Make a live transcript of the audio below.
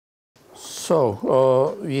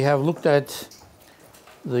So we have looked at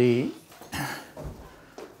the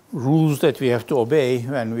rules that we have to obey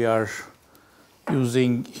when we are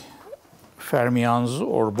using fermions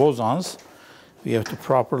or bosons. We have to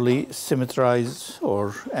properly symmetrize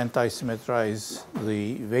or anti-symmetrize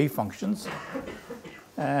the wave functions.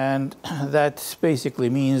 And that basically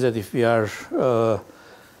means that if we are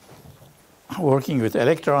working with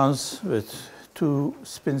electrons with two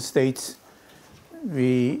spin states,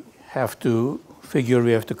 we have to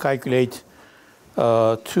calculate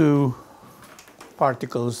two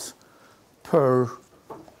particles per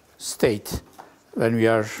state when we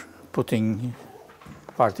are putting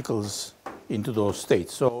particles into those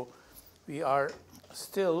states. So we are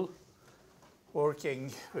still working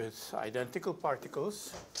with identical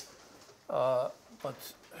particles,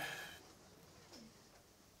 but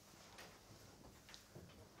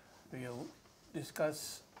we'll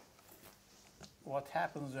discuss what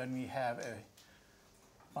happens when we have a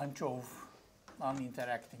bunch of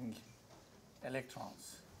non-interacting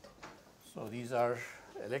electrons. So these are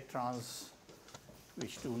electrons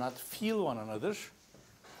which do not feel one another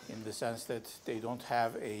in the sense that they don't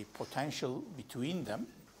have a potential between them,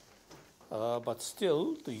 but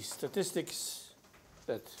still the statistics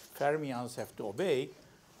that fermions have to obey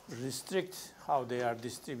restrict how they are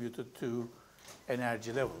distributed to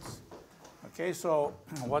energy levels. Okay, so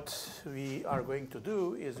what we are going to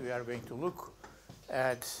do is we are going to look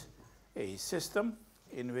at a system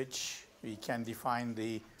in which we can define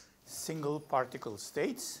the single particle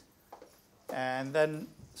states and then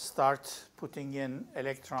start putting in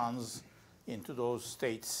electrons into those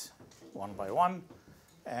states one by one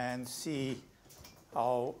and see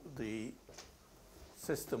how the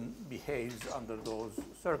system behaves under those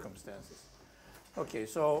circumstances. Okay,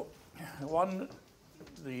 so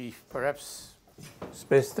perhaps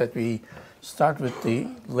best that we start with the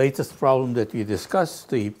latest problem that we discussed,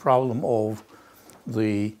 the problem of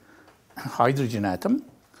the hydrogen atom.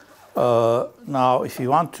 Now, if you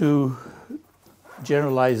want to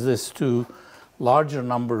generalize this to larger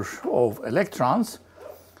number of electrons,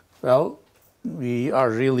 well, we are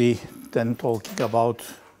really then talking about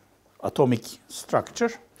atomic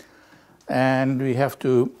structure, and we have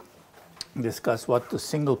to discuss what the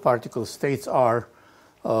single particle states are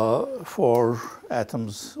for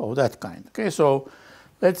atoms of that kind. Okay, so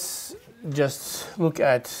let's just look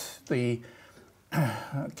at the,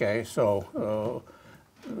 okay, so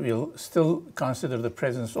we'll still consider the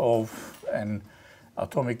presence of an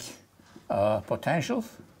atomic potential,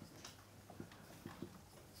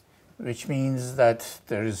 which means that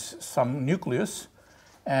there is some nucleus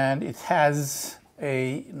and it has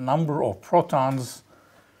a number of protons,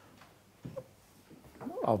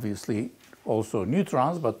 obviously also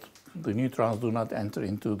neutrons, but the neutrons do not enter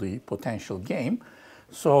into the potential game.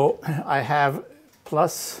 So I have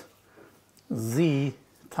plus Z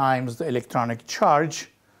times the electronic charge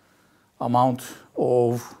amount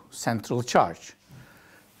of central charge.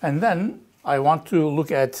 And then I want to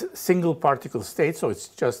look at single particle states, so it's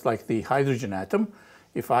just like the hydrogen atom.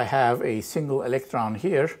 If I have a single electron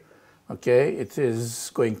here, okay, it is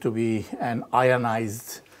going to be an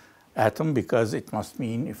ionized atom because it must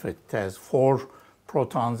mean if it has 4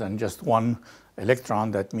 protons and just 1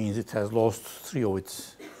 electron, that means it has lost 3 of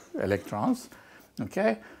its electrons.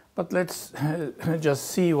 Okay, but let's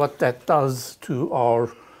just see what that does to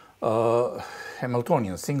our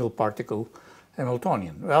Hamiltonian, single particle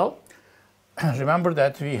Hamiltonian. Well, remember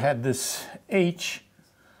that we had this H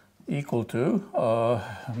equal to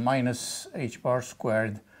minus h bar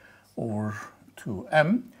squared over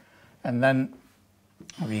 2m, and then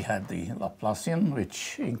we had the Laplacian,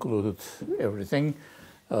 which included everything,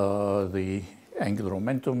 the angular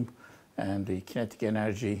momentum and the kinetic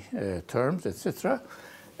energy terms, etc.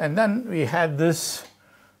 And then we had this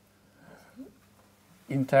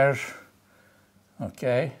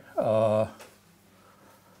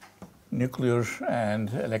nuclear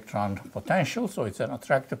and electron potential. So it's an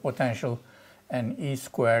attractive potential, and E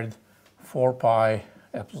squared 4 pi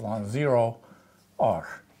epsilon 0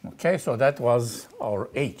 R. Okay, so that was our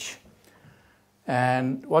H.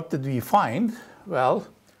 And what did we find? Well,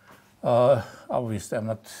 obviously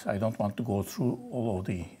I don't want to go through all of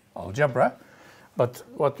the algebra, but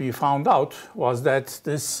what we found out was that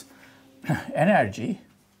this energy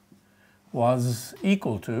was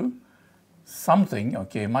equal to something,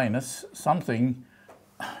 okay, minus something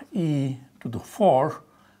e to the 4,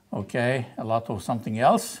 okay, a lot of something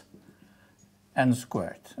else, n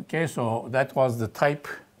squared. Okay, so that was the type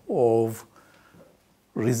of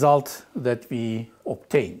result that we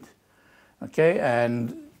obtained. Okay,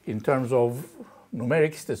 and in terms of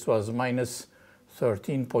numerics, this was minus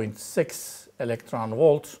 13.6 electron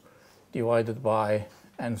volts divided by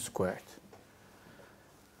n squared.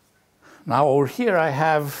 Now over here I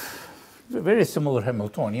have a very similar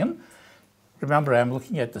Hamiltonian. Remember, I'm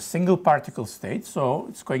looking at the single particle state, so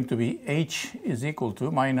it's going to be h is equal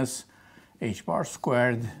to minus h bar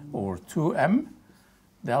squared over 2m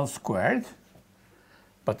del squared.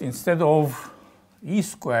 But instead of e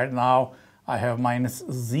squared, now I have minus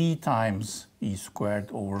z times e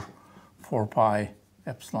squared over 4 pi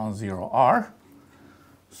epsilon 0 r.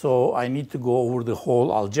 So I need to go over the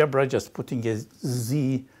whole algebra, just putting a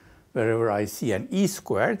z wherever I see an e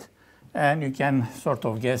squared. And you can sort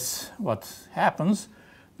of guess what happens.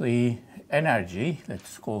 The energy,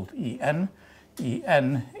 let's call it En.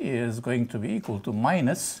 En is going to be equal to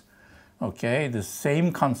minus, okay, the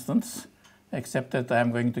same constants, except that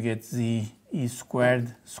I'm going to get z e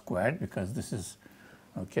squared squared, because this is,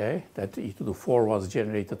 okay, that e to the 4 was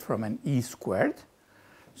generated from an e squared.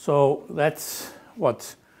 So that's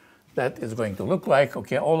what that is going to look like.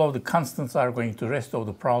 Okay, all of the constants are going to, rest of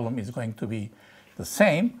the problem is going to be the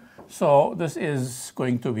same. So this is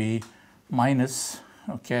going to be minus,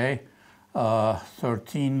 okay,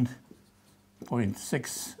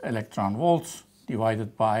 13.6 electron volts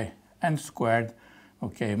divided by n squared,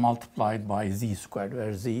 okay, multiplied by z squared,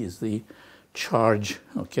 where z is the charge,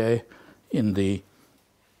 okay, in the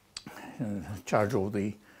charge of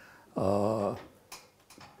the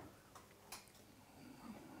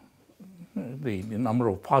number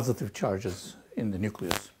of positive charges in the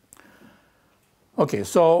nucleus. Okay,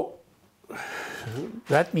 so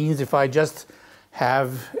that means if I just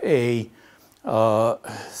have a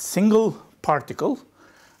single particle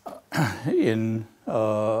in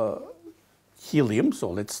helium, so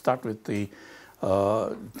let's start with the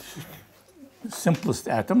simplest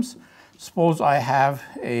atoms. Suppose I have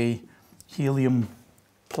a helium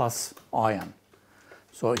plus ion.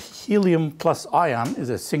 So helium plus ion is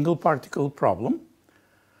a single particle problem.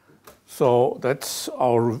 So that's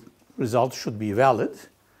our result should be valid,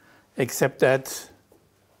 except that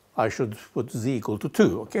I should put z equal to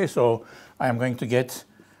 2. Okay, so I am going to get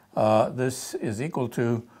this is equal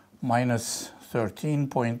to minus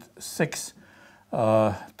 13.6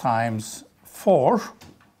 times 4,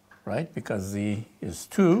 right, because z is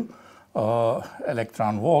 2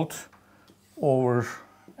 electron volt over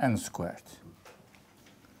n squared.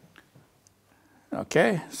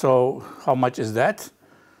 Okay, so how much is that?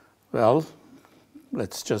 Well,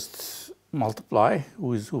 let's just multiply.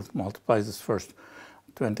 Who multiplies this first?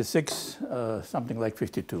 26, something like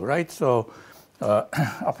 52, right? So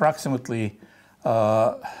approximately,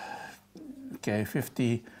 okay,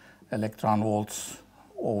 50 electron volts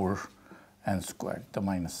over n squared, the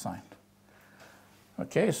minus sign.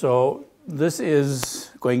 Okay, so this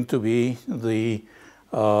is going to be the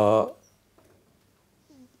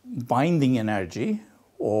binding energy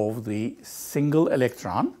of the single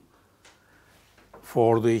electron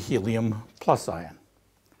for the helium plus ion.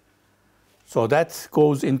 So that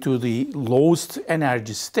goes into the lowest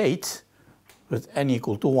energy state with n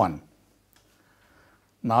equal to 1.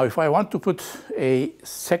 Now if I want to put a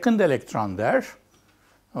second electron there,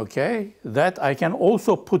 okay, that I can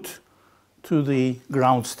also put to the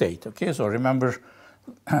ground state. Okay, so remember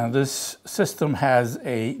this system has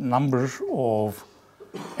a number of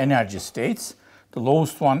energy states. The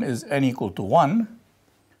lowest one is n equal to 1.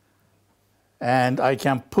 And I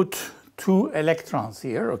can put 2 electrons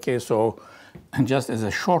here. Okay, so just as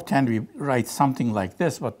a shorthand, we write something like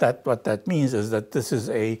this. But what that means is that this is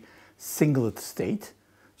a singlet state.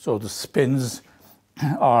 So the spins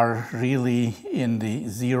are really in the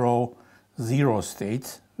 0, 0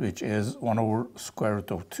 state, which is 1 over square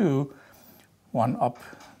root of 2, one up,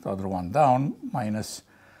 the other one down, minus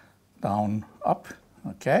down, up.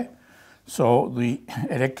 Okay, so the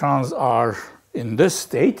electrons are in this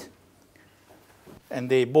state, and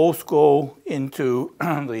they both go into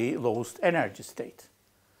the lowest energy state.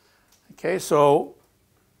 Okay, so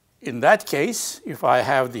in that case, if I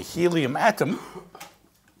have the helium atom,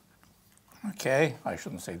 okay, I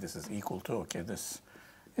shouldn't say this is equal to, okay, this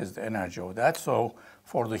is the energy of that. So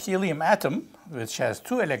for the helium atom, which has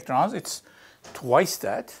 2 electrons, it's twice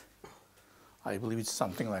that. I believe it's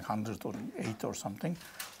something like 108 or something,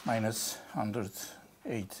 minus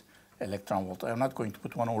 108 electron volt. I'm not going to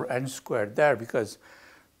put 1 over n squared there because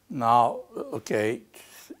now, okay,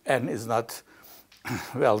 n is not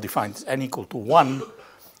well defined. It's n equal to 1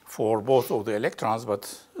 for both of the electrons,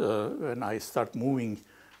 but when I start moving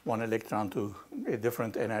one electron to a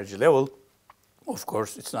different energy level, of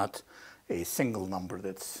course, it's not a single number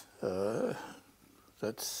that's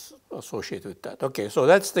associated with that. Okay, so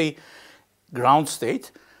that's the ground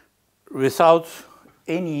state. Without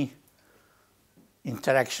any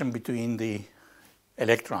interaction between the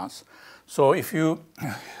electrons. So if you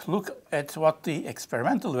look at what the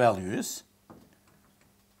experimental value is,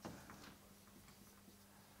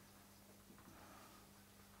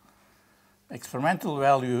 experimental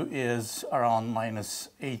value is around minus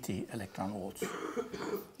 80 electron volts.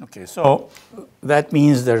 Okay, so that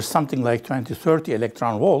means there's something like 20, 30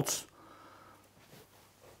 electron volts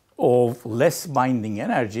of less binding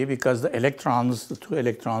energy because the electrons, the two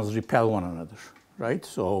electrons repel one another, right?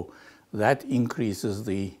 So that increases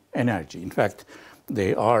the energy. In fact,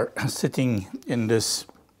 they are sitting in this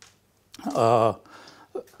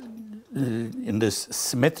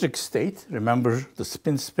symmetric state. Remember, the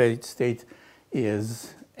spin state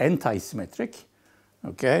is anti-symmetric,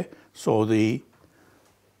 okay? So the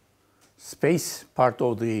space part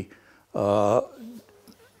of the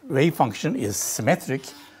wave function is symmetric,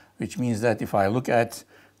 which means that if I look at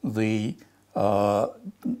the wave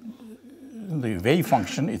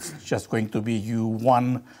function, it's just going to be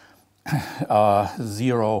u1,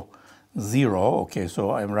 0, 0. Okay,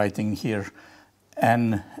 so I'm writing here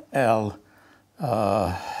n, l,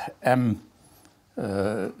 m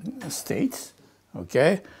states.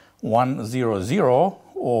 Okay, 1, 0, 0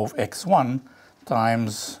 of x1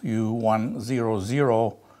 times u1, 0,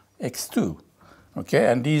 0 x2.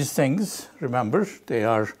 Okay, and these things, remember, they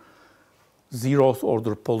are zeroth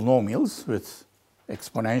order polynomials with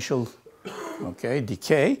exponential, okay,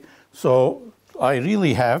 decay. So I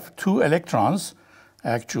really have two electrons,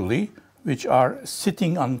 actually, which are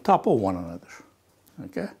sitting on top of one another.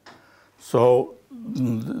 Okay, so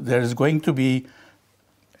there's going to be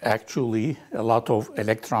actually a lot of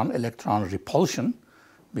electron repulsion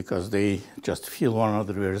because they just feel one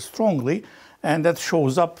another very strongly, and that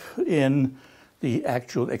shows up in the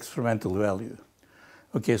actual experimental value.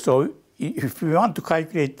 Okay, so if we want to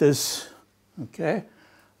calculate this, okay,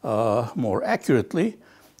 more accurately,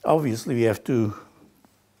 obviously we have to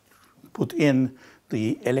put in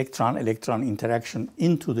the electron-electron interaction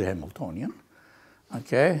into the Hamiltonian,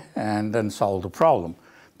 okay, and then solve the problem.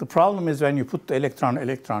 The problem is when you put the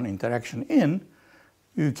electron-electron interaction in,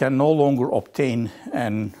 you can no longer obtain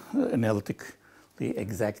an analytically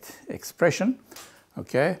exact expression,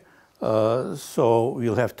 okay? So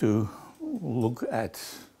we'll have to look at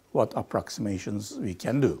what approximations we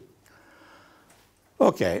can do.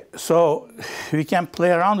 Okay, so we can play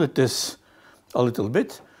around with this a little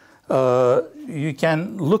bit. You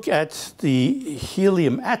can look at the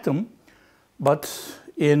helium atom, but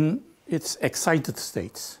in its excited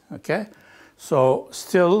states, okay? So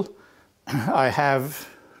still I have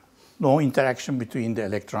no interaction between the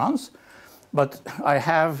electrons, but I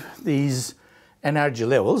have these energy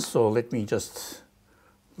levels. So let me just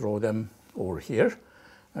draw them over here.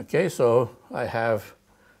 Okay, so I have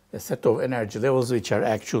a set of energy levels which are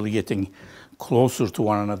actually getting closer to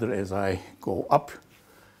one another as I go up,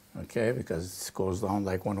 okay, because it goes down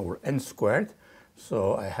like 1 over n squared.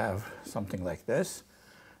 So I have something like this.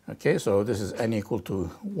 Okay, so this is n equal to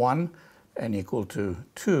 1, n equal to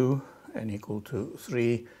 2, n equal to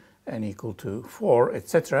 3, n equal to 4,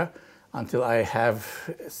 etc., until I have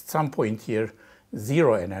at some point here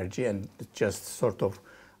 0 energy, and it just sort of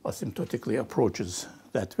asymptotically approaches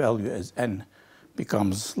that value as n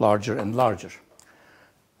becomes larger and larger.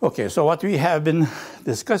 Okay, so what we have been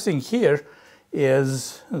discussing here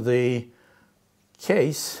is the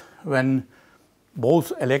case when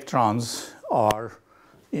both electrons are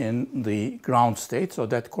in the ground state, so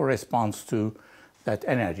that corresponds to that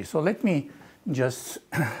energy. So let me just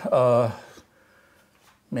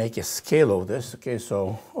make a scale of this. Okay,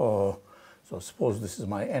 so suppose this is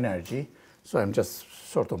my energy. So I'm just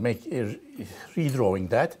sort of redrawing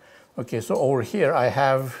that. Okay, so over here I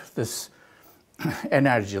have this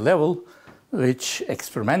energy level, which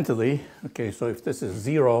experimentally, okay, so if this is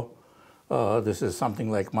 0, this is something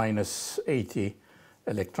like minus 80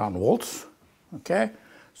 electron volts. Okay,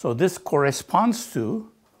 so this corresponds to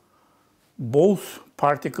both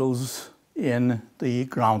particles in the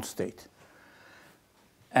ground state.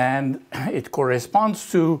 And it corresponds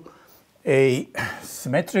to a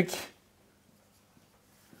symmetric,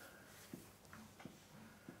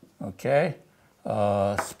 okay,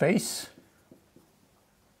 space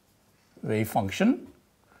wave function,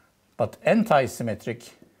 but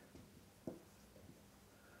anti-symmetric,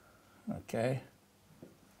 okay,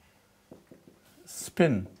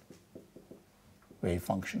 spin wave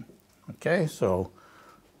function. Okay, so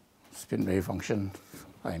spin wave function,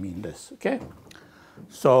 I mean this, okay?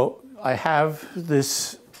 So I have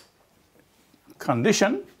this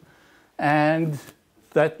condition, and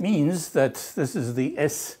that means that this is the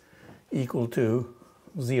S equal to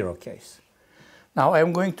 0 case. Now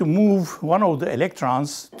I'm going to move one of the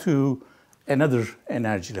electrons to another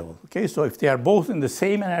energy level. Okay, so if they are both in the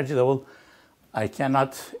same energy level, I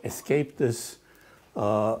cannot escape this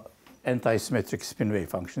anti-symmetric spin wave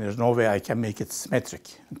function. There's no way I can make it symmetric.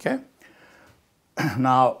 Okay.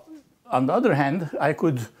 Now, on the other hand, I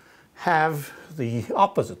could have the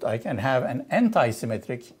opposite. I can have an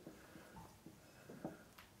anti-symmetric,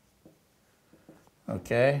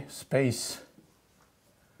 okay, space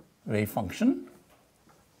wave function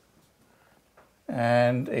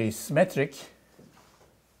and a symmetric,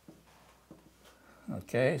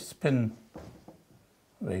 okay, spin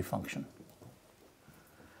wave function.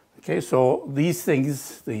 Okay, so these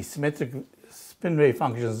things, the symmetric spin wave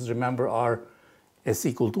functions, remember, are s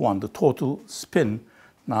equal to 1. The total spin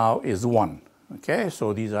now is 1. Okay,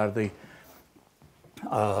 so these are the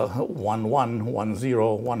 1, 1, 1,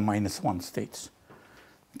 0, 1 minus 1 states.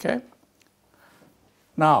 Okay.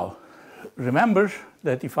 Now, remember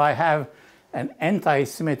that if I have an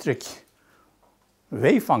anti-symmetric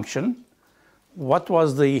wave function, what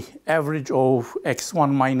was the average of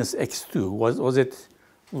x1 minus x2? Was it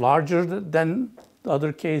larger than the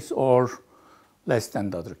other case or less than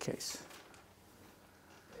the other case?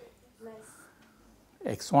 Less.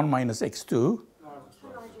 X1 minus x2?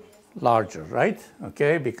 Larger, right?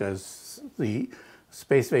 Okay, because the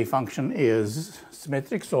space wave function is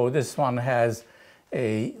symmetric, so this one has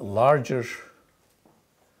a larger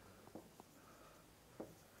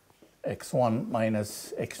x1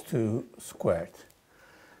 minus x2 squared.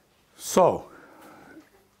 So,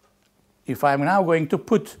 if I'm now going to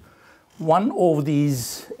put one of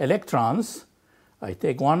these electrons, I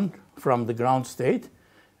take one from the ground state,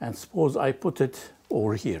 and suppose I put it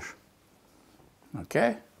over here.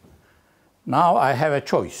 Okay? Now I have a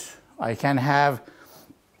choice. I can have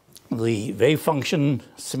the wave function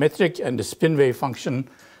symmetric and the spin wave function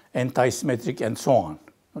anti-symmetric and so on.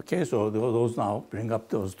 Okay, so those now bring up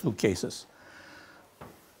those two cases.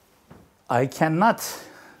 I do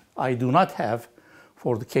not have,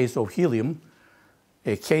 for the case of helium,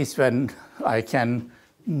 a case when I can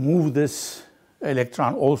move this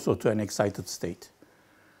electron also to an excited state,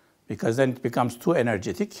 because then it becomes too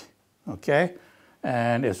energetic, okay?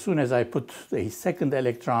 And as soon as I put a second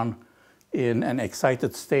electron in an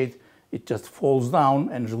excited state, it just falls down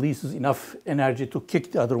and releases enough energy to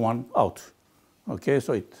kick the other one out. Okay,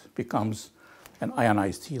 so it becomes an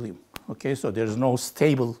ionized helium. Okay, so there's no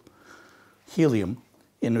stable helium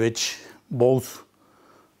in which both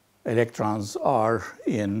electrons are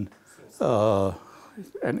in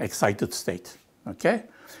an excited state. Okay,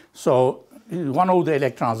 so one of the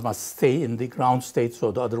electrons must stay in the ground state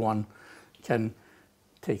so the other one can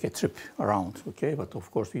take a trip around. Okay, but of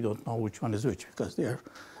course we don't know which one is which because they are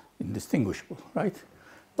indistinguishable, right?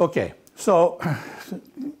 Okay, so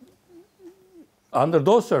under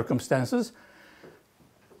those circumstances,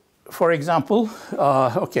 for example,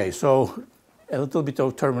 okay, so a little bit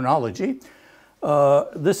of terminology.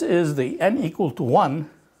 This is the n equal to 1,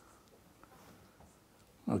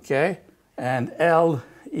 okay, and L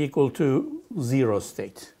equal to 0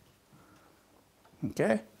 state.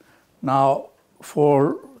 Okay, now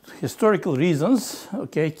for historical reasons,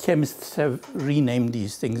 okay, chemists have renamed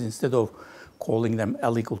these things instead of calling them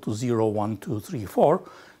L equal to 0, 1, 2, 3, 4.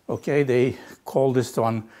 Okay, they call this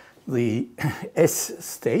one the S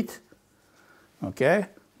state. Okay,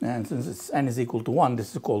 and since it's n is equal to 1,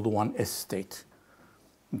 this is called the 1s state.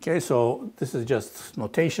 Okay, so this is just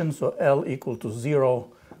notation. So L equal to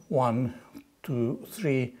 0, 1, 2,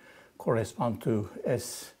 3 correspond to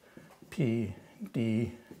S, P,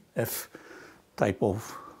 D, F type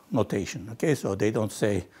of notation. Okay, so they don't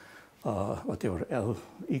say whatever L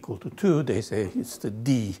equal to 2, they say it's the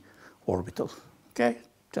D orbital. Okay,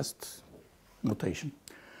 just notation.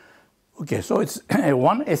 Okay, so it's a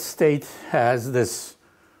 1s state has this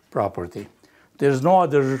property. There's no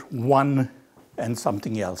other 1 and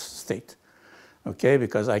something else state. Okay,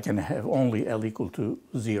 because I can have only L equal to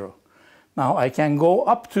 0. Now I can go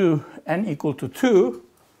up to n equal to 2.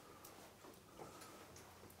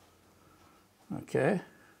 Okay.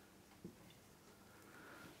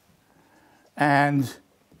 And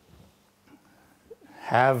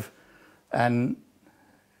have an,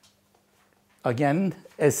 again,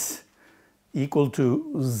 S equal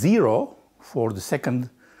to 0 for the second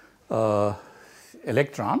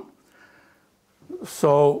electron.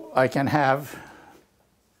 So I can have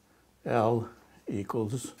L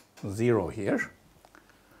equals 0 here.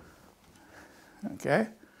 Okay.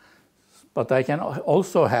 But I can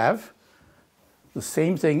also have the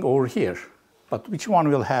same thing over here. But which one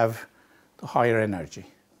will have the higher energy?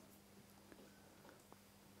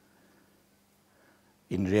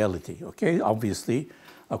 in reality, okay? Obviously,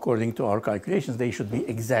 according to our calculations, they should be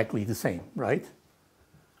exactly the same, right?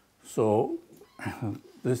 So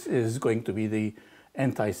this is going to be the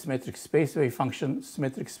anti-symmetric space wave function,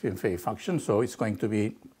 symmetric spin wave function. So it's going to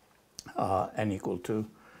be n equal to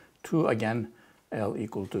 2 again, L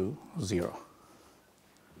equal to 0.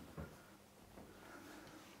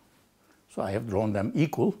 So I have drawn them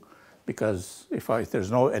equal because if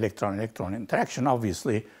there's no electron-electron interaction,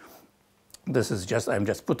 obviously this is just, I'm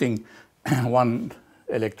just putting one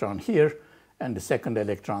electron here and the second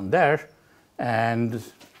electron there and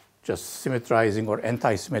just symmetrizing or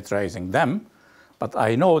anti-symmetrizing them. But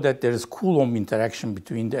I know that there is Coulomb interaction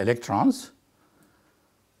between the electrons.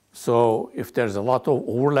 So if there's a lot of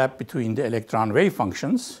overlap between the electron wave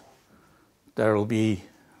functions, there will be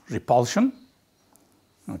repulsion,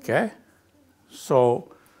 okay?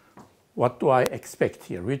 So what do I expect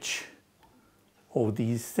here? Which of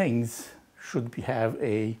these things should have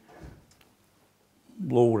a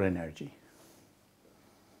lower energy?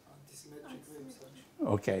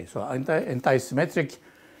 Okay, so anti-symmetric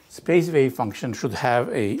space wave function should have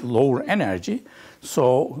a lower energy.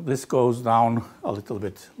 So this goes down a little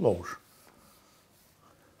bit lower.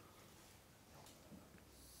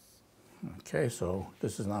 Okay, so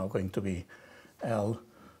this is now going to be L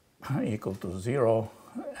equal to 0,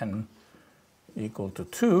 N equal to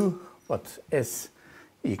 2, but S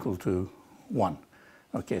equal to 1.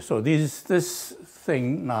 Okay, so this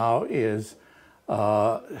thing now is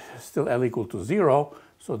still L equal to 0.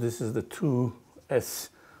 So this is the 2s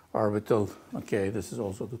orbital. Okay, this is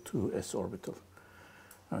also the 2s orbital.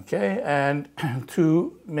 Okay, and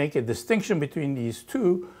to make a distinction between these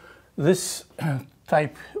two, this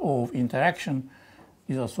type of interaction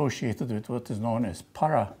is associated with what is known as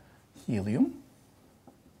para-helium.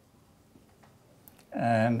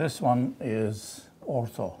 And this one is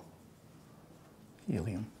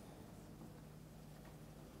ortho-helium.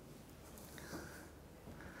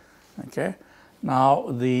 Okay,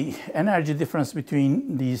 now the energy difference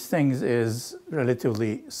between these things is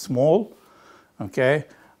relatively small. Okay,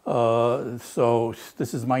 so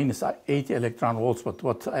this is minus 80 electron volts, but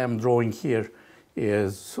what I am drawing here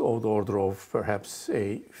is of the order of perhaps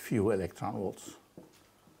a few electron volts.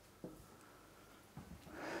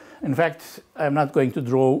 In fact, I'm not going to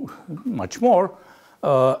draw much more.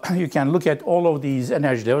 You can look at all of these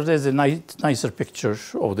energy levels. There's a nicer picture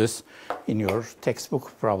of this in your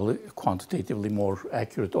textbook, probably quantitatively more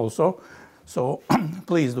accurate also. So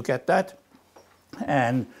please look at that.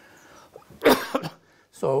 And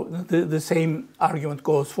so the same argument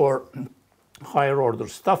goes for higher order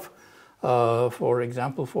stuff. For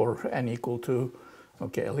example, for n equal to,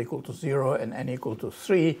 okay, L equal to 0 and n equal to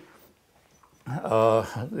 3,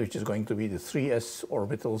 which is going to be the 3s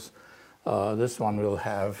orbitals. This one will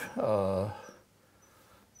have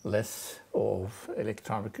less of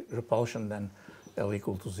electron repulsion than L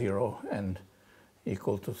equal to 0 and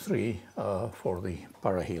equal to 3 for the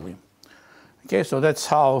parahelium. Okay, so that's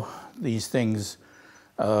how these things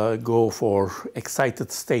go for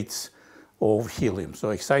excited states of helium.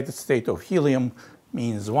 So excited state of helium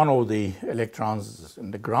means one of the electrons is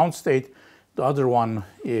in the ground state, the other one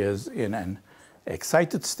is in an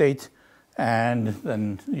excited state, and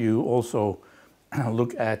then you also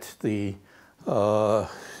look at the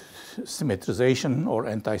symmetrization or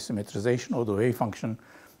anti-symmetrization of the wave function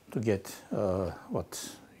to get what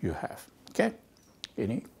you have. Okay?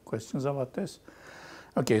 Any questions about this?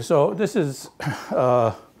 Okay, so this is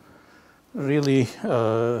really,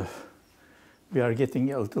 we are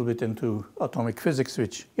getting a little bit into atomic physics,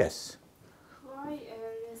 which, yes? Why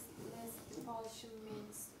less repulsion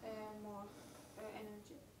means more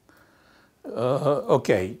energy?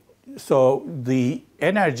 Okay, so the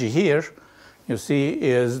energy here, you see,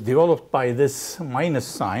 is developed by this minus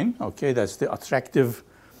sign. Okay, that's the attractive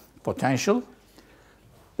potential.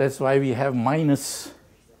 That's why we have minus,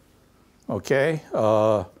 okay,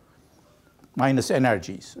 minus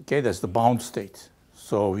energies. Okay, that's the bound state.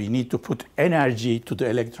 So we need to put energy to the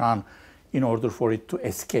electron in order for it to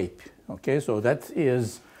escape. Okay, so that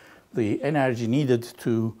is the energy needed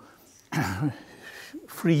to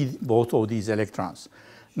free both of these electrons.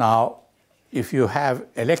 Now, if you have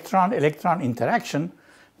electron-electron interaction,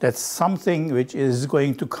 that's something which is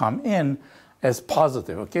going to come in as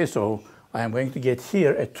positive. Okay, so I am going to get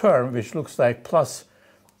here a term which looks like plus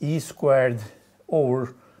E squared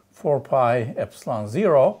over 4 pi epsilon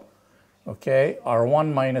 0. Okay,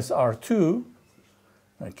 R1 minus R2.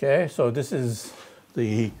 Okay, so this is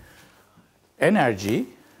the energy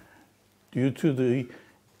due to the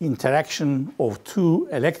interaction of two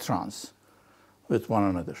electrons with one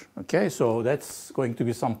another. Okay, so that's going to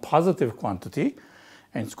be some positive quantity.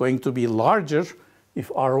 and it's going to be larger if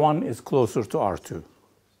R1 is closer to R2.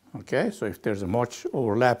 Okay, so if there's a much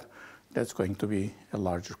overlap, that's going to be a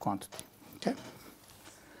larger quantity. Okay.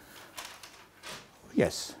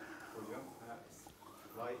 Yes.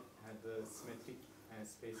 Why the symmetric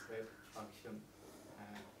space wave function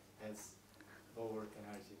has lower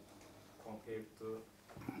energy compared to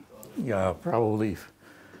the other? Yeah, probably if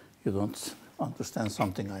you don't understand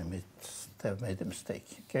something, I must have made a mistake.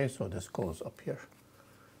 Okay, so this goes up here.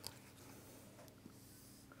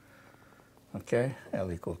 Okay,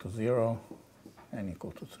 L equal to 0, N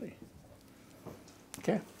equal to 3.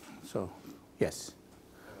 Okay, so yes.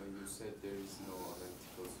 You said there is no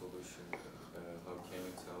analytical solution. How can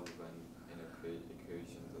you tell when an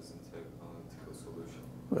equation doesn't have analytical solution?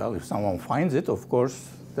 Well, if someone finds it, of course,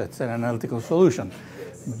 that's an analytical solution.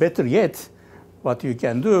 Yes. Better yet, what you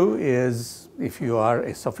can do is, if you are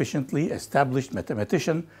a sufficiently established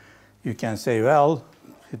mathematician, you can say, well,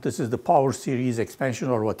 this is the power series expansion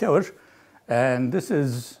or whatever, and this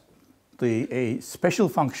is a special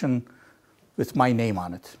function with my name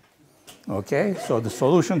on it. Okay, so the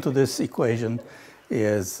solution to this equation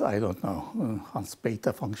is, I don't know, Hans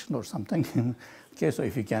beta function or something. Okay, so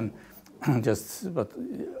if you can just, but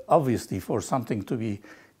obviously for something to be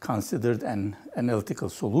considered an analytical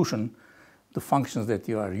solution, the functions that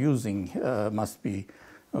you are using must be,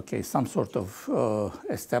 okay, some sort of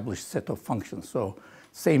established set of functions. So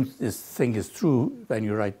same thing is true when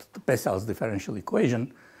you write the Bessel's differential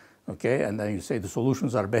equation, okay, and then you say the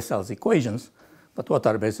solutions are Bessel's equations. But what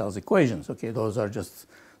are Bessel's equations? Okay, those are just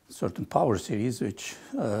certain power series which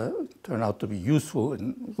turn out to be useful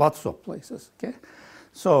in lots of places. Okay,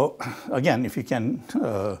 so again, if you can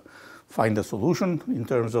find a solution in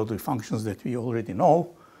terms of the functions that we already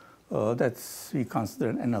know, that's we consider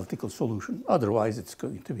an analytical solution. Otherwise, it's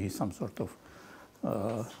going to be some sort of. Can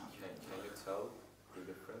you tell the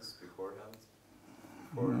difference beforehand?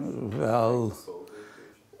 Well,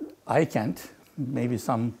 I can't. Maybe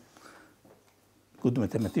some good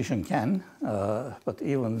mathematician can, but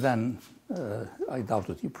even then, I doubt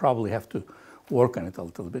it. You probably have to work on it a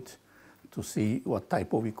little bit to see what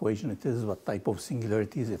type of equation it is, what type of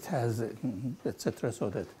singularities it has, etc.,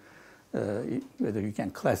 so that whether you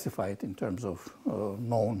can classify it in terms of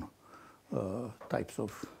known types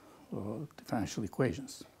of differential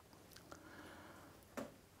equations.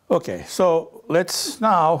 Okay, so let's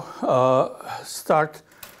now start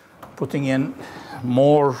putting in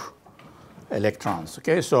more electrons.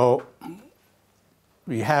 Okay, so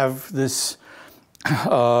we have this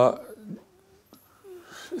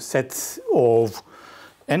set of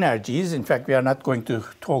energies. In fact, we are not going to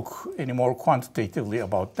talk any more quantitatively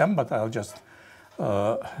about them, but I'll just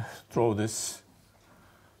throw this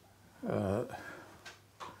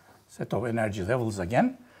set of energy levels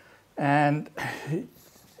again. And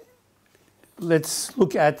let's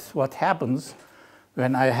look at what happens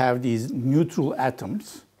when I have these neutral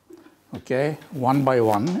atoms. Okay, one by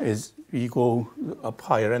one, as we go up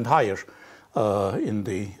higher and higher in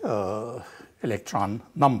the electron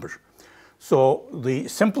number. So the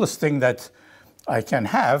simplest thing that I can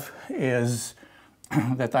have is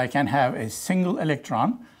that I can have a single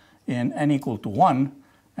electron in n equal to 1,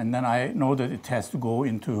 and then I know that it has to go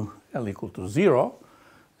into L equal to 0,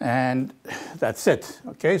 and that's it.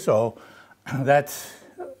 Okay, so that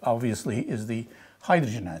obviously is the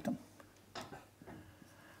hydrogen atom.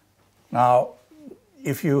 Now,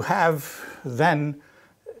 if you have then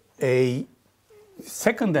a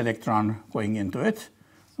second electron going into it,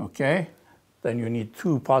 okay, then you need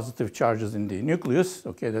two positive charges in the nucleus.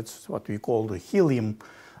 Okay, that's what we call the helium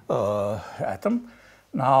atom.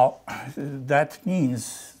 Now, that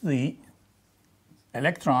means the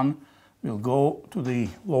electron will go to the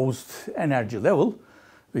lowest energy level,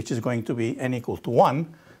 which is going to be n equal to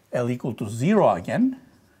 1, L equal to 0 again.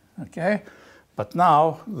 Okay, but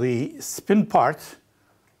now the spin part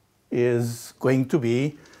is going to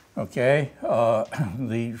be, okay,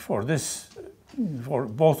 for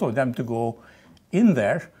both of them to go in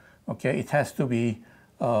there, okay, it has to be,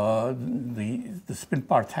 the spin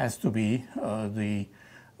part has to be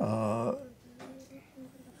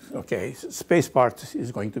okay, space part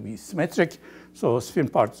is going to be symmetric, so spin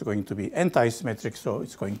part is going to be anti-symmetric, so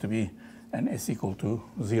it's going to be an S equal to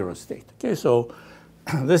 0 state. Okay, so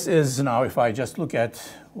this is now, if I just look at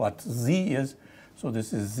what Z is, so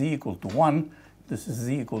this is Z equal to 1, this is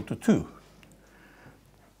Z equal to 2.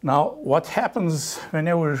 Now, what happens when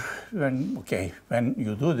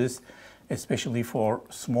you do this, especially for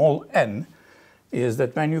small n, is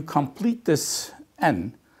that when you complete this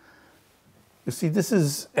n, you see this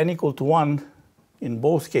is n equal to 1 in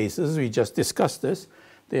both cases. We just discussed this.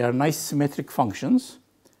 They are nice symmetric functions.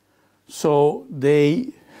 So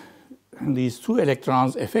these two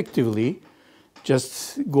electrons effectively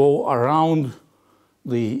just go around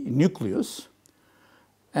the nucleus.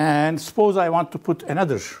 And suppose I want to put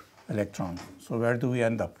another electron. So where do we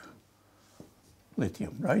end up?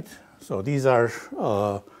 Lithium, right? So these are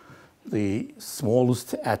the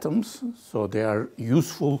smallest atoms. So they are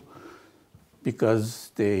useful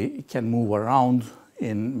because they can move around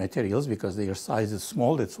in materials because their size is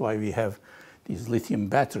small. That's why we have these lithium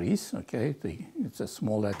batteries. Okay, it's a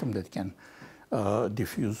small atom that can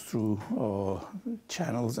diffuse through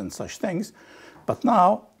channels and such things. But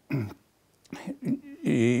now,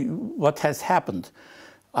 what has happened?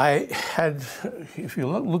 If you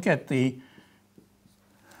look at the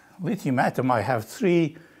lithium atom, I have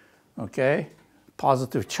three,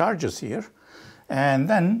 positive charges here. And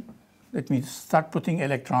then let me start putting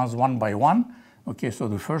electrons one by one. Okay, so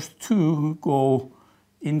the first two go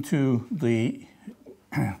into the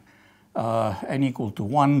n equal to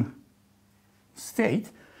 1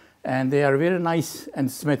 state, and they are very nice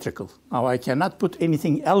and symmetrical. Now I cannot put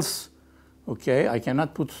anything else, I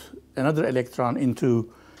cannot put another electron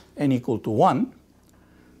into n equal to 1,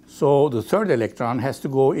 so the third electron has to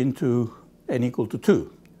go into n equal to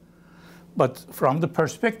 2. But from the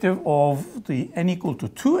perspective of the n equal to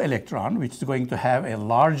 2 electron, which is going to have a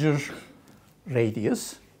larger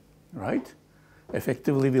radius, right?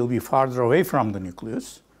 Effectively will be farther away from the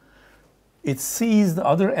nucleus. It sees the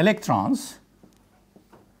other electrons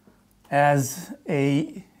as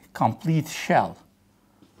a complete shell.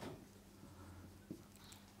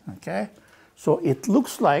 Okay? So it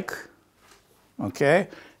looks like,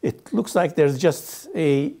 there's just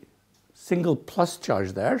a single plus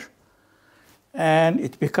charge there, and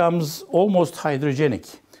it becomes almost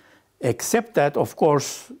hydrogenic, except that, of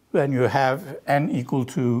course, when you have n equal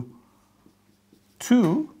to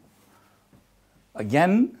 2,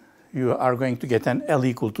 again, you are going to get an L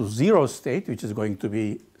equal to 0 state, which is going to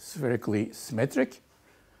be spherically symmetric,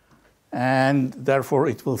 and therefore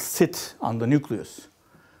it will sit on the nucleus.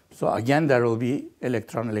 So again, there will be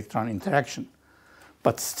electron-electron interaction.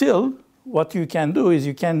 But still, what you can do is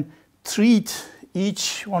you can treat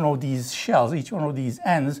each one of these shells, each one of these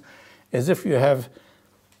ends, as if you have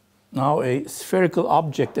now a spherical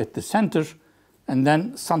object at the center and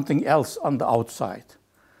then something else on the outside.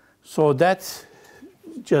 So that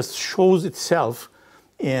just shows itself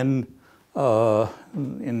in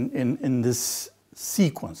this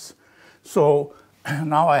sequence. So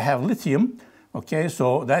now I have lithium,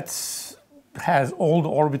 so that has all the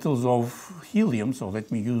orbitals of helium. So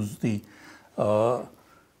let me use the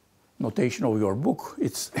notation of your book.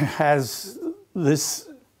 It has this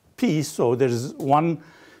piece, so there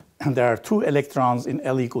are 2 electrons in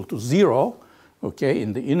L equal to 0,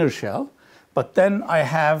 in the inner shell. But then I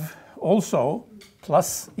have also,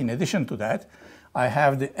 plus in addition to that, I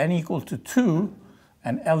have the n equal to 2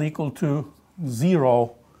 and L equal to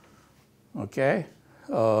 0,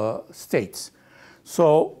 states.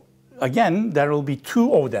 So again, there will be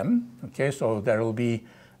 2 of them, so there will be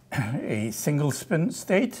a single spin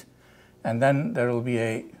state, and then there will be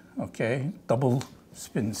a, double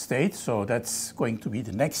spin state. So that's going to be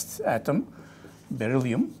the next atom,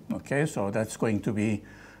 beryllium, so that's going to be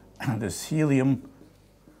this helium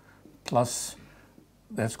plus,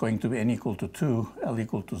 that's going to be n equal to 2, L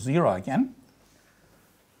equal to 0 again.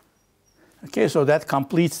 So that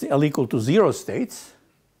completes the L equal to 0 states.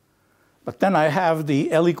 But then I have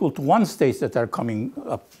the L equal to 1 states that are coming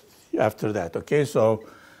up after that, So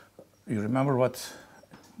you remember what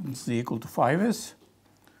Z equal to 5 is?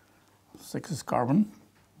 6 is carbon.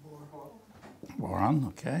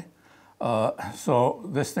 Boron, so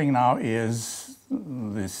this thing now is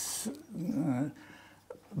this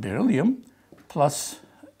beryllium plus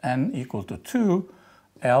n equal to 2,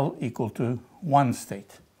 L equal to 1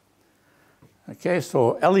 state.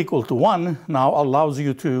 So L equal to 1 now allows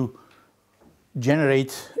you to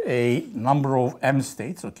generate a number of M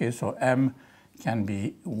states. So M can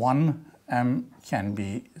be 1, M can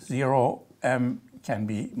be 0, M can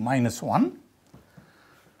be -1.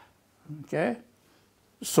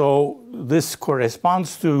 So this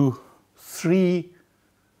corresponds to 3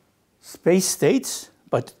 space states,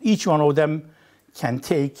 but each one of them can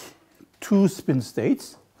take 2 spin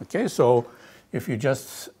states. So if you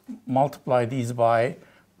just multiply these by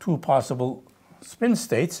 2 possible spin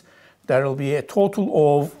states, there will be a total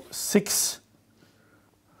of 6,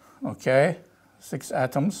 6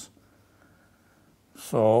 atoms.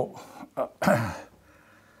 So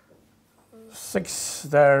 6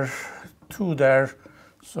 there, 2 there,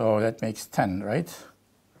 so that makes 10, right?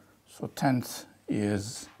 So 10th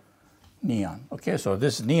is neon. So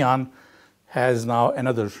this neon has now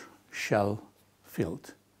another shell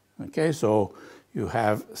filled. Okay, so you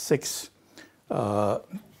have 6.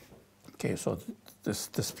 Okay, so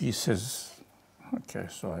this piece is, okay,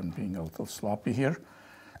 so I'm being a little sloppy here.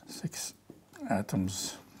 6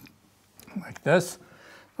 atoms like this.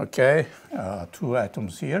 Okay, 2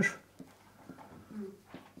 atoms here.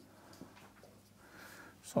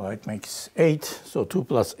 So it makes 8. So 2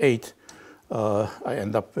 plus 8, I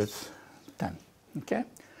end up with 10. Okay,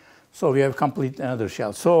 so we have complete another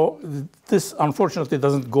shell. So this unfortunately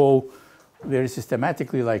doesn't go very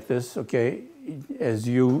systematically like this. Okay, as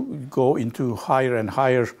you go into higher and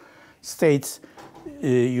higher states,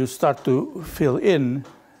 you start to fill in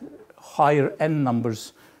higher n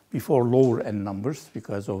numbers before lower n numbers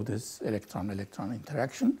because of this electron-electron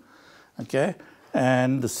interaction. Okay,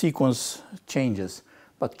 and the sequence changes.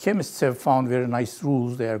 But chemists have found very nice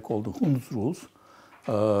rules. They are called the Hund's rules.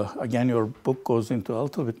 Again, your book goes into a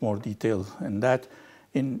little bit more detail in that,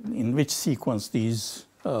 in which sequence these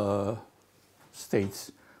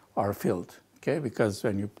states are filled. Okay, because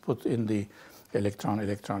when you put in the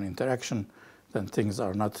electron-electron interaction, then things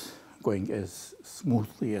are not going as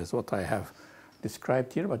smoothly as what I have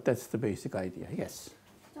described here, but that's the basic idea. Yes?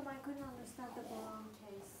 Tom, I couldn't understand the boron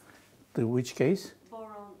case. The which case?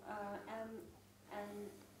 Boron, M and...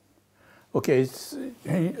 Okay,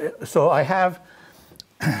 so I have,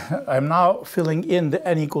 I'm now filling in the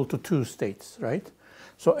n equal to 2 states, right?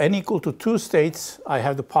 So n equal to 2 states, I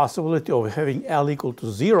have the possibility of having L equal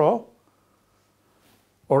to 0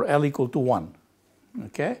 or L equal to 1,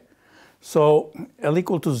 okay? So L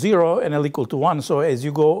equal to 0 and L equal to 1, so as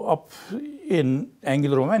you go up in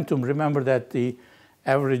angular momentum, remember that the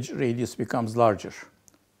average radius becomes larger,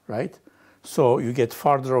 right? So you get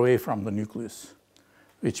farther away from the nucleus,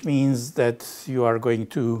 which means that you are going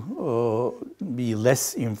to be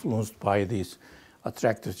less influenced by this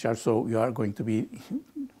attractive charge, so you are going to be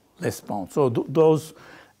less bound. So those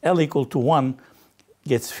L equal to 1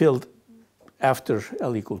 gets filled after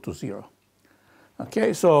L equal to 0.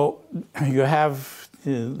 Okay, so you have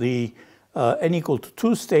the n equal to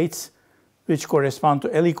 2 states which correspond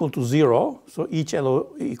to L equal to 0. So each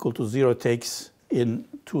L equal to 0 takes in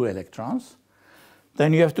 2 electrons.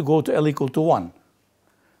 Then you have to go to L equal to 1.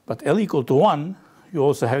 But L equal to 1, you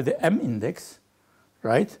also have the M index,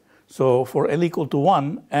 right? So for L equal to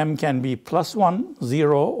 1, M can be plus 1,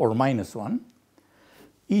 0, or minus 1.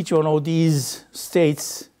 Each one of these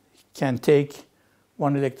states can take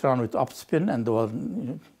 1 electron with upspin and the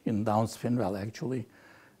one in downspin, well, actually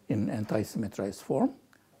in anti-symmetrized form.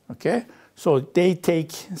 Okay, so they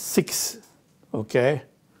take 6. Okay,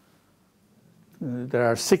 there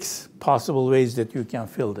are 6 possible ways that you can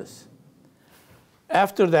fill this.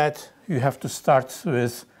 After that, you have to start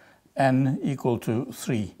with n equal to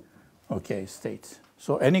 3, okay, states.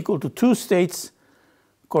 So n equal to 2 states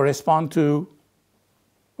correspond to,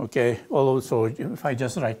 okay, so if I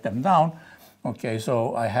just write them down, okay,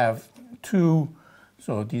 so I have 2,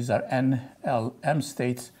 so these are n, l, m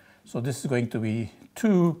states. So this is going to be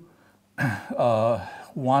 2,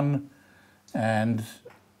 1, and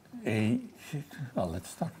a, well,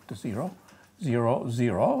 let's start with the 0, 0,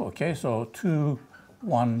 0, okay, so 2,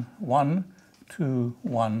 1, 1, 2,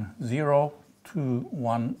 1, 0, 2,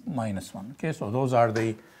 1, minus 1. Okay, so those are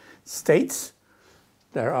the states.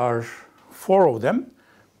 There are 4 of them,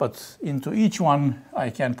 but into each one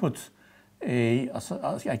I can put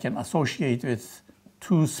I can associate with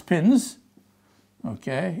 2 spins,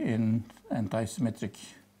 okay, in anti-symmetric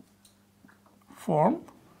form.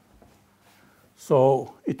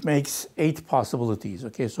 So it makes 8 possibilities,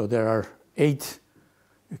 okay, so there are 8,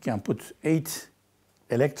 you can put 8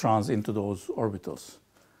 electrons into those orbitals.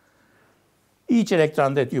 Each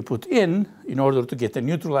electron that you put in order to get a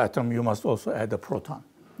neutral atom, you must also add a proton,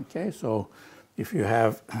 okay, so if you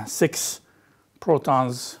have 6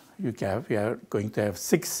 protons, we are going to have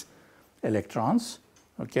 6 electrons,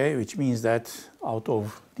 okay, which means that out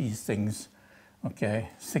of these things, okay,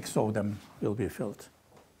 6 of them will be filled,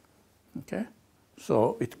 okay.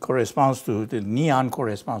 So it corresponds to, the neon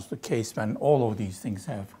corresponds to the case when all of these things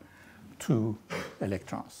have 2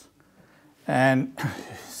 electrons. And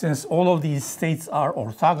since all of these states are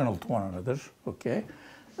orthogonal to one another, okay,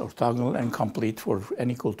 orthogonal and complete for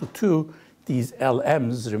n equal to 2, these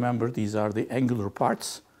LMs, remember these are the angular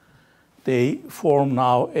parts, they form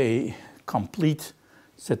now a complete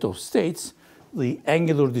set of states. The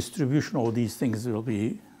angular distribution of these things will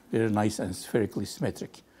be very nice and spherically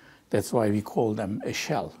symmetric. That's why we call them a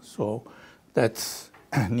shell. So that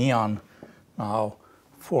neon now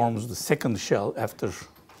forms the second shell after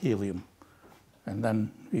helium. And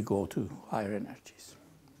then we go to higher energies.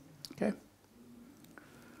 Okay?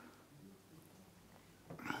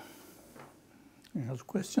 Any other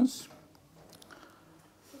questions?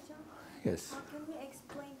 Hocam, Yes. how can we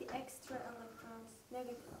explain the extra electrons,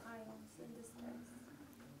 negative ions in this case?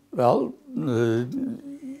 Well,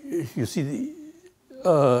 you see,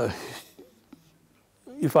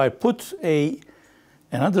 if I put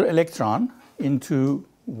another electron into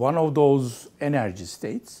one of those energy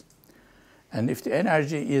states, and if the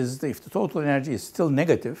energy is, if the total energy is still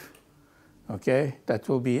negative, okay, that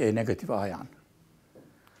will be a negative ion.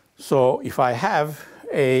 So if I have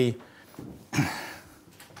a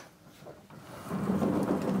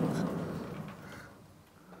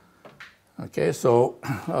okay, so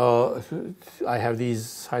I have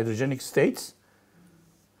these hydrogenic states.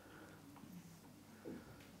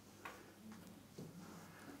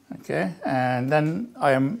 Okay, and then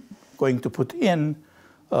I am going to put in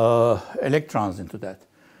electrons into that.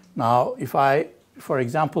 Now, if I, for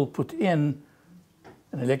example, put in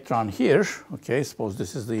an electron here, okay, suppose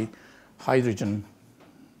this is the hydrogen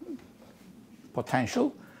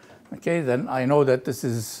potential, okay, then I know that this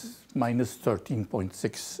is minus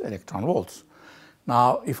 13.6 electron volts.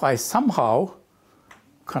 Now, if I somehow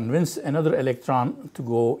convince another electron to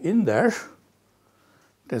go in there,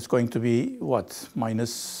 that's going to be what?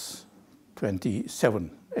 Minus 27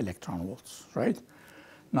 electron volts, right?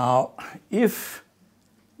 Now, if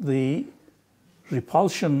the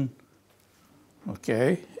repulsion,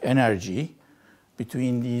 okay, energy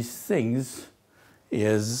between these things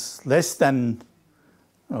is less than,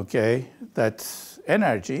 okay, that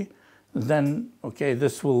energy, then, okay,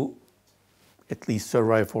 this will at least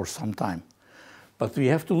survive for some time. But we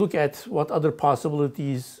have to look at what other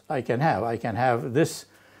possibilities I can have. I can have this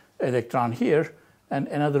electron here and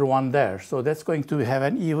another one there. So that's going to have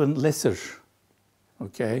an even lesser,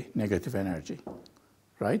 okay, negative energy,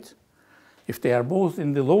 right? If they are both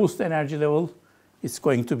in the lowest energy level, it's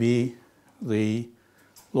going to be the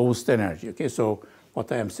lowest energy, okay? So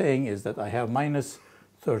what I am saying is that I have minus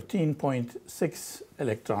 13.6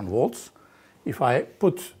 electron volts. If I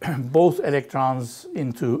put both electrons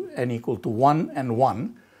into n equal to 1 and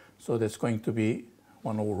 1, so that's going to be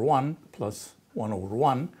 1 over 1 plus 1 over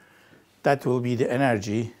 1, that will be the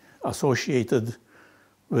energy associated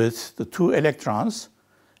with the two electrons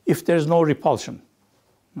if there's no repulsion,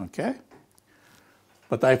 okay?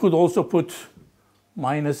 But I could also put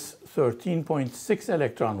minus 13.6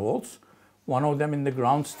 electron volts, one of them in the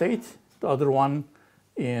ground state, the other one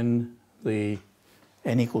in the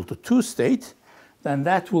n equal to 2 state, then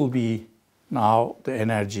that will be now the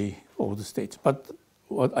energy of the states. But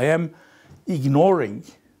what I am ignoring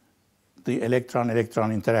the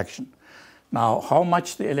electron-electron interaction. Now, how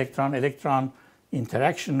much the electron-electron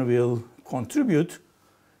interaction will contribute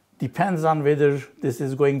depends on whether this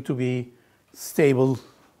is going to be stable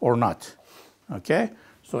or not, okay?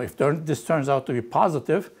 So if this turns out to be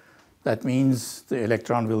positive, that means the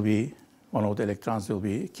electron will be, one of the electrons will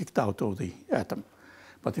be kicked out of the atom.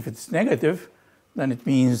 But if it's negative, then it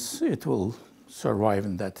means it will survive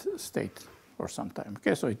in that state for some time.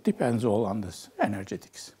 Okay, so it depends all on this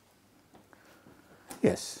energetics.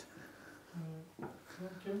 Yes? From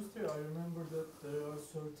chemistry, I remember that there are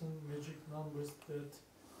certain magic numbers that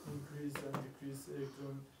increase and decrease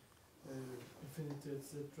electron affinity,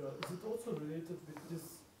 etc. Is it also related with this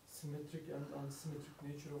symmetric and unsymmetric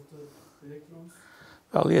nature of the electrons?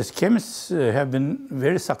 Well, yes, chemists have been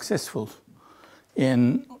very successful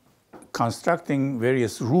in constructing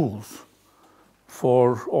various rules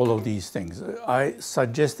for all of these things. I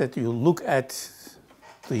suggest that you look at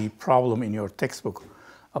the problem in your textbook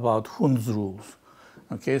about Hund's rules.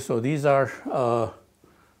 Okay, so these are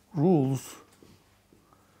rules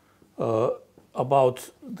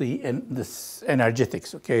about this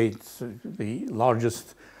energetics. Okay, it's the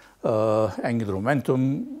largest angular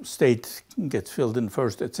momentum state gets filled in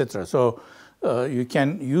first, etc. So you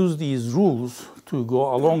can use these rules to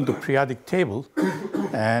go along the periodic table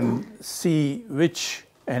and see which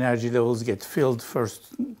energy levels get filled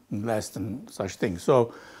first, last, and such things.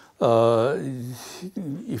 So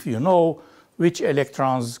if you know which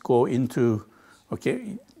electrons go into,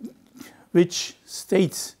 okay, which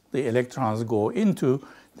states the electrons go into,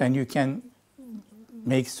 then you can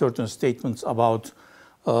make certain statements about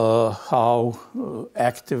how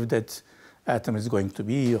active that atom is going to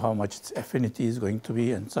be, how much its affinity is going to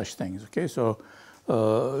be, and such things. Okay, so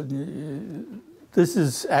this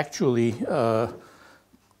is actually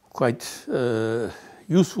quite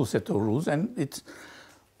useful set of rules, and it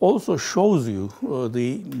also shows you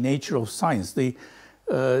the nature of science. You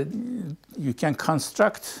can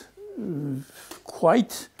construct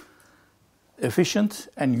quite efficient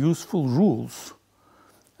and useful rules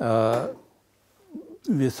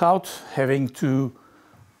without having to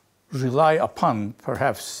rely upon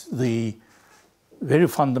perhaps the very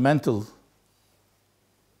fundamental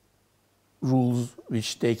rules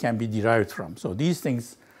which they can be derived from. So these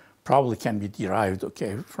things probably can be derived,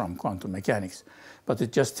 okay, from quantum mechanics. But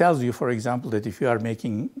it just tells you, for example, that if you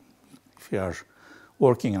are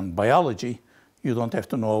working on biology, you don't have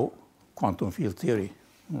to know quantum field theory,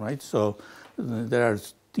 right? So there are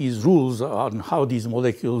these rules on how these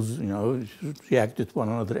molecules, react with one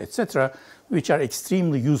another, etc., which are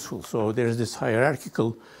extremely useful. So there is this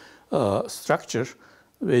hierarchical structure,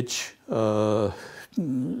 which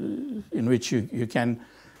in which you can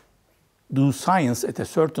do science at a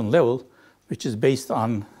certain level, which is based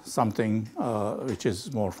on something which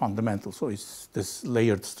is more fundamental. So it's this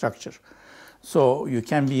layered structure. So you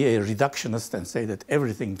can be a reductionist and say that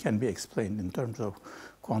everything can be explained in terms of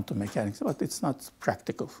quantum mechanics, but it's not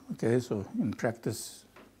practical. Okay, so in practice,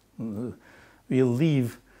 we'll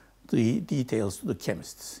leave the details to the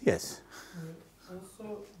chemists. Yes.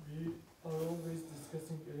 Also, we are always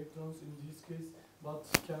discussing electrons in this case, but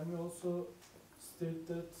can we also state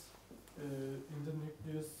that in the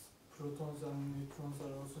nucleus, protons and neutrons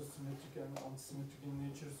are also symmetric and unsymmetric in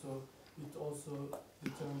nature, so it also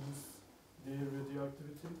determines their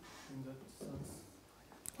radioactivity in that sense?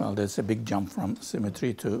 Well, that's a big jump from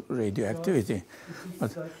symmetry to radioactivity. It is but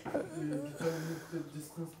determining the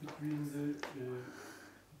distance between the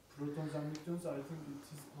protons and neutrons. I think it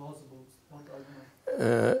is plausible. It's not argument.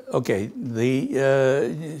 Okay,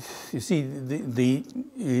 you see,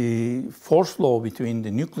 the force law between the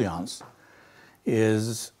nucleons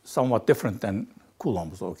is somewhat different than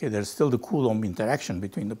Coulomb's. Okay, there's still the Coulomb interaction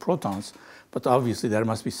between the protons, but obviously there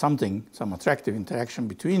must be some attractive interaction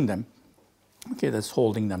between them. Okay, that's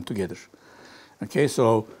holding them together. Okay,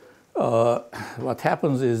 so what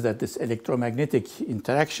happens is that this electromagnetic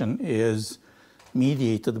interaction is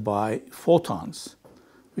mediated by photons,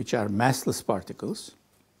 which are massless particles.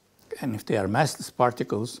 And if they are massless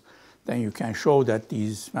particles, then you can show that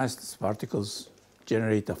these massless particles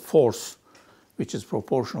generate a force which is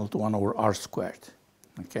proportional to 1 over r squared.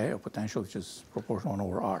 Okay, a potential which is proportional to 1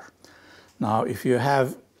 over r. Now, if you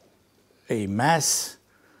have a mass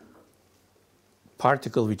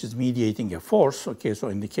particle which is mediating a force, okay, so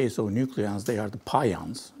in the case of nucleons, they are the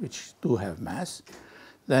pions, which do have mass,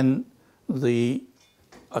 then the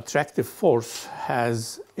attractive force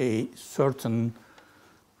has a certain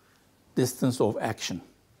distance of action.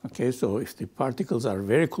 Okay, so if the particles are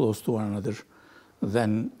very close to one another,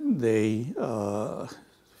 then they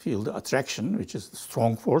feel the attraction, which is the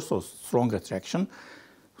strong force, so strong attraction,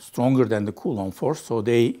 stronger than the Coulomb force, so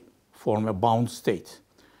they form a bound state.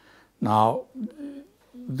 Now,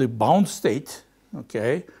 the bound state,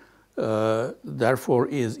 okay, therefore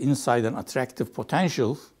is inside an attractive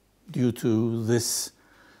potential due to this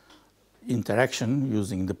interaction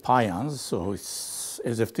using the pions. So it's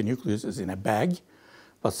as if the nucleus is in a bag.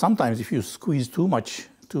 But sometimes if you squeeze too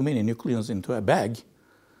many nucleons into a bag,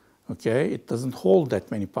 okay, it doesn't hold that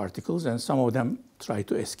many particles, and some of them try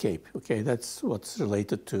to escape. Okay, that's what's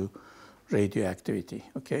related to radioactivity.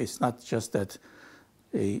 Okay, it's not just that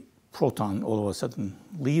a proton all of a sudden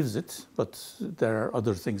leaves it, but there are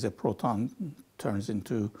other things. A proton turns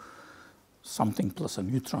into something plus a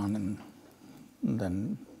neutron, and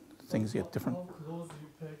then things get different. How close you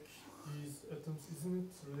pack these atoms, isn't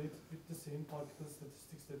it related with the same particle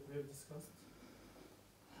statistics that we have discussed?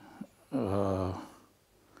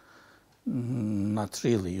 Not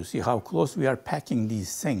really. You see, how close we are packing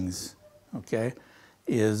these things, okay,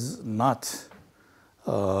 is not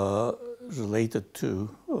related to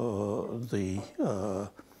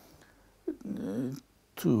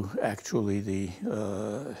actually the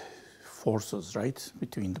forces, right,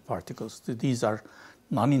 between the particles. These are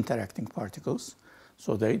non-interacting particles,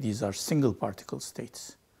 so these are single particle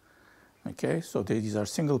states. Okay, so these are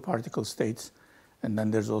single particle states, and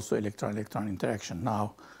then there's also electron-electron interaction.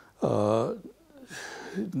 Now, the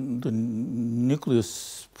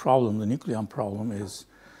nucleus problem, the nucleon problem, is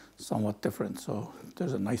somewhat different. So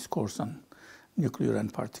there's a nice course on nuclear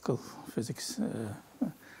and particle physics,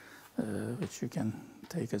 which you can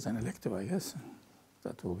take as an elective, I guess.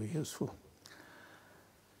 That will be useful.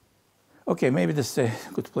 Okay, maybe this is a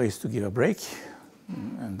good place to give a break,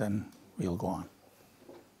 and then we'll go on.